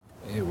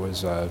It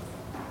was a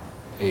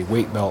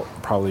weight belt,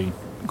 probably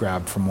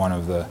grabbed from one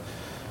of the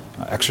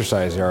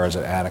exercise yards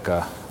at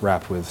Attica,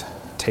 wrapped with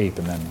tape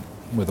and then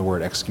with the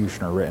word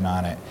executioner written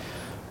on it.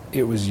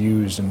 It was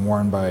used and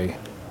worn by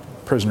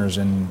prisoners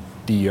in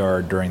D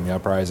Yard during the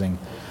uprising,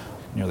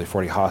 nearly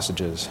 40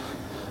 hostages,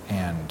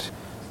 and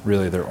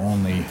really their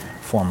only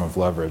form of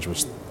leverage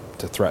was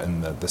to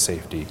threaten the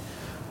safety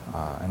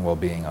and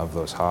well-being of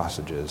those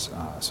hostages.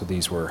 So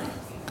these were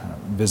kind of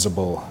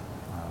visible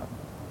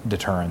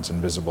deterrents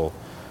and visible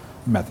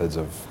methods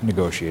of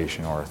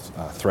negotiation or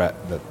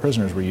threat that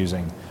prisoners were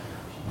using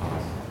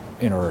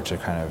in order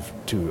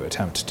to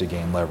attempt to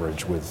gain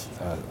leverage with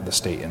the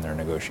state in their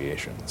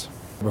negotiations.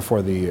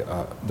 Before the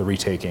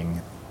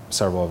retaking,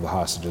 several of the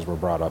hostages were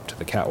brought up to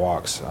the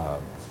catwalks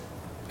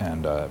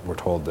and were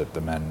told that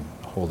the men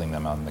holding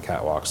them on the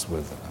catwalks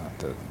with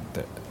the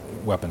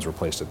weapons were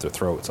placed at their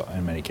throats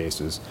in many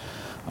cases,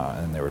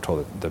 and they were told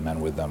that the men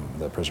with them,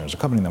 the prisoners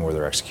accompanying them, were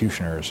their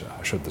executioners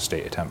should the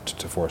state attempt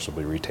to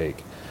forcibly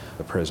retake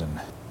the prison.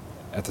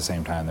 At the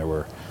same time, there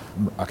were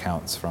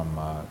accounts from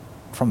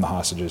the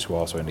hostages who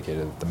also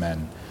indicated that the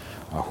men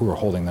who were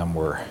holding them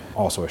were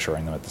also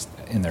assuring them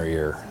in their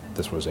ear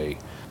this was a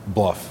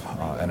bluff,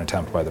 an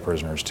attempt by the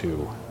prisoners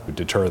to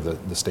deter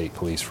the state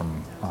police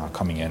from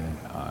coming in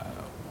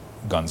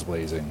guns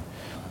blazing,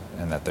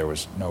 and that there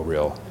was no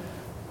real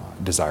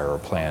desire or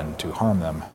plan to harm them.